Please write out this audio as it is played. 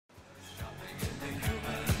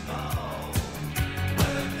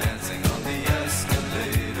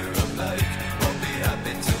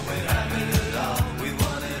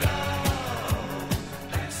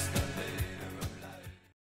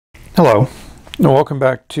Hello, and welcome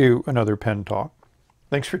back to another Pen Talk.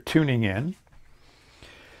 Thanks for tuning in.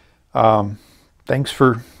 Thanks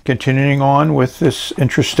for continuing on with this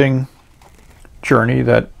interesting journey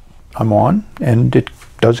that I'm on, and it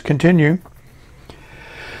does continue.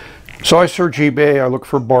 So I search eBay, I look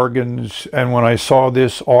for bargains, and when I saw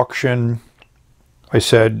this auction, I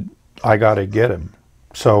said, I gotta get them.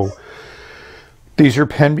 So these are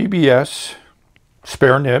PenBBS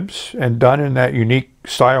spare nibs, and done in that unique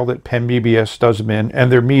style that PenBBS does them in,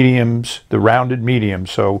 and they're mediums, the rounded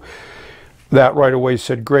mediums. So that right away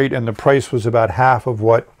said great, and the price was about half of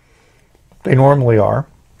what they normally are.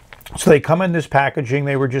 So they come in this packaging.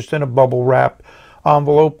 They were just in a bubble wrap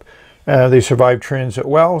envelope. They survived transit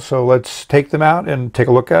well, so let's take them out and take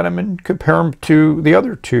a look at them and compare them to the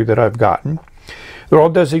other two that I've gotten. They're all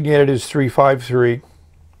designated as 353.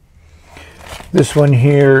 This one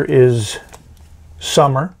here is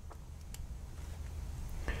Summer,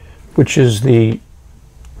 which is the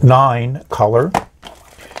 9 color,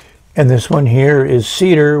 and this one here is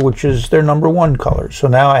Cedar, which is their #1 color. So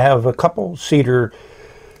now I have a couple Cedar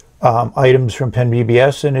items from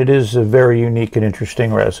PenBBS, and it is a very unique and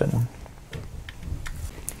interesting resin.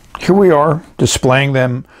 Here we are displaying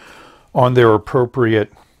them on their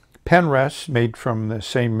appropriate pen rests made from the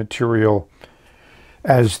same material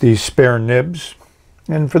as these spare nibs.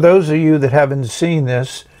 And for those of you that haven't seen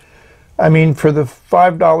this, I mean, for the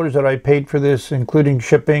 $5 that I paid for this, including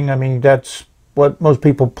shipping, I mean, that's what most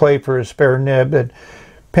people pay for a spare nib. And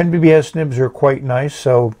PenBBS nibs are quite nice,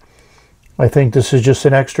 so I think this is just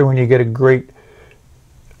an extra when you get a great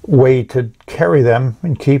way to carry them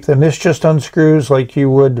and keep them. This just unscrews like you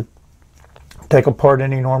would take apart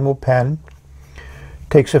any normal pen.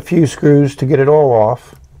 Takes a few screws to get it all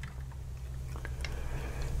off.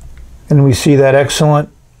 And we see that excellent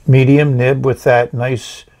medium nib with that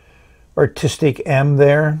nice artistic M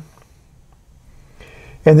there.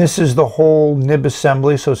 And this is the whole nib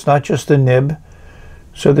assembly, so it's not just the nib.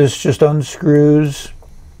 So this just unscrews,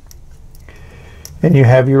 and you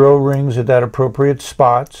have your O-rings at that appropriate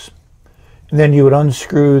spots. And then you would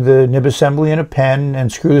unscrew the nib assembly in a pen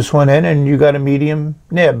and screw this one in, and you got a medium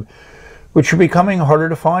nib, which are becoming harder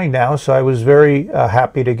to find now. So I was very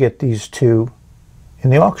happy to get these two in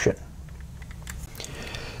the auction.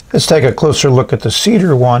 Let's take a closer look at the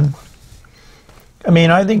Cedar one. I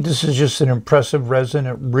mean, I think this is just an impressive resin.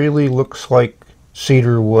 It really looks like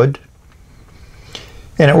cedar wood.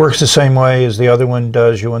 And it works the same way as the other one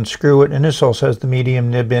does. You unscrew it, and this also has the medium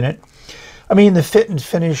nib in it. I mean, the fit and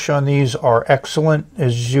finish on these are excellent,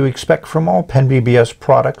 as you expect from all PenBBS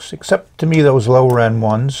products, except to me those lower end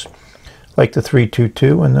ones, like the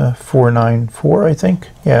 322 and the 494, I think.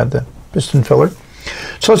 Yeah, the piston filler.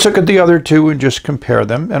 So let's look at the other two and just compare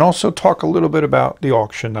them, and also talk a little bit about the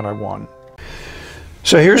auction that I won.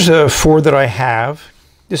 So here's the 4 that I have.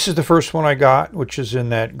 This is the first one I got, which is in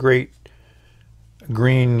that great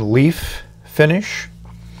green leaf finish.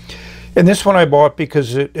 And this one I bought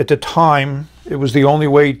because at the time it was the only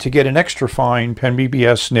way to get an extra fine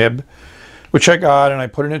PenBBS nib, which I got, and I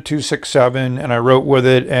put in a 267 and I wrote with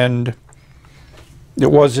it, and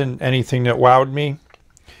it wasn't anything that wowed me.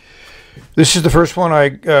 This is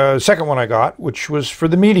the second one I got, which was for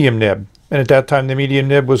the medium nib. And at that time, the medium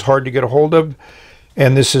nib was hard to get a hold of.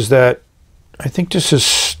 And this is that, I think this is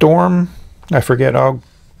Storm. I forget. I'll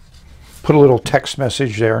put a little text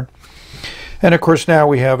message there. And of course, now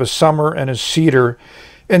we have a Summer and a Cedar.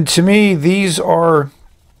 And to me, these are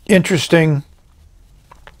interesting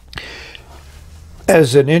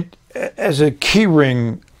as a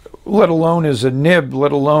keyring, let alone as a nib,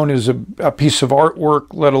 let alone as a piece of artwork,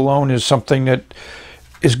 let alone as something that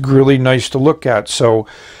is really nice to look at. So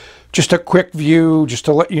just a quick view, just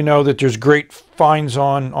to let you know that there's great finds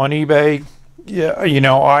on eBay. Yeah, you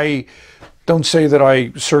know, I don't say that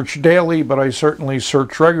I search daily, but I certainly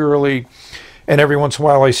search regularly. And every once in a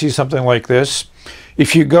while I see something like this.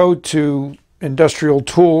 If you go to Industrial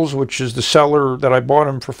Tools, which is the seller that I bought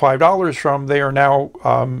them for $5 from, they are now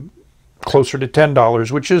closer to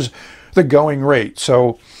 $10, which is the going rate.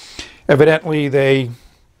 So evidently they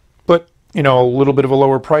put, you know, a little bit of a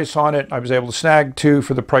lower price on it. I was able to snag 2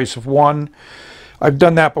 for the price of 1. I've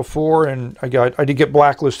done that before, and I did get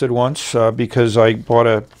blacklisted once because I bought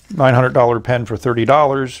a $900 pen for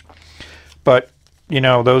 $30. But, you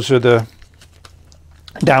know, those are the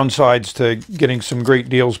downsides to getting some great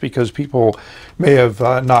deals, because people may have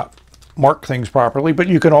not marked things properly. But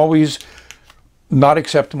you can always not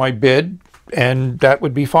accept my bid, and that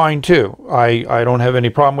would be fine too. I don't have any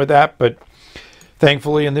problem with that, but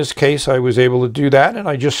thankfully in this case I was able to do that, and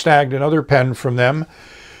I just snagged another pen from them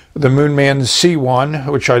the Moonman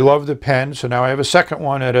C1, which I love the pen. So now I have a second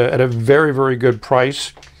one at a very, very good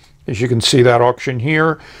price. As you can see that auction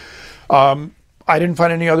here. I didn't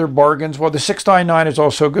find any other bargains. Well, the 699 is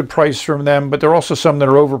also a good price from them, but there are also some that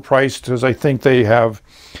are overpriced because I think they have,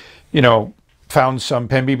 you know, found some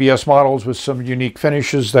PenBBS models with some unique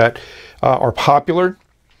finishes that are popular.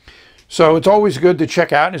 So it's always good to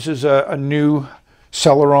check out. This is a new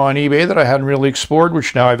seller on eBay that I hadn't really explored,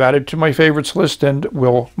 which now I've added to my favorites list and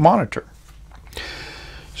will monitor.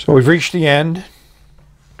 So we've reached the end.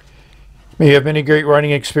 May you have many great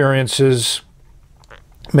writing experiences.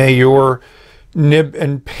 May your nib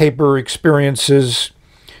and paper experiences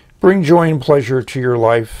bring joy and pleasure to your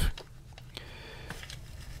life.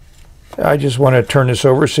 I just want to turn this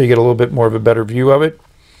over so you get a little bit more of a better view of it.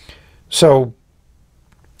 So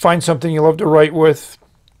find something you love to write with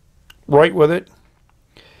it,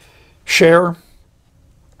 share,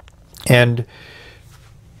 and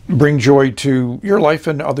bring joy to your life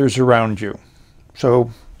and others around you.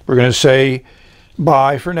 So we're going to say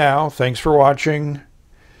bye for now. Thanks for watching.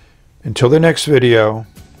 Until the next video,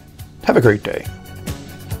 have a great day.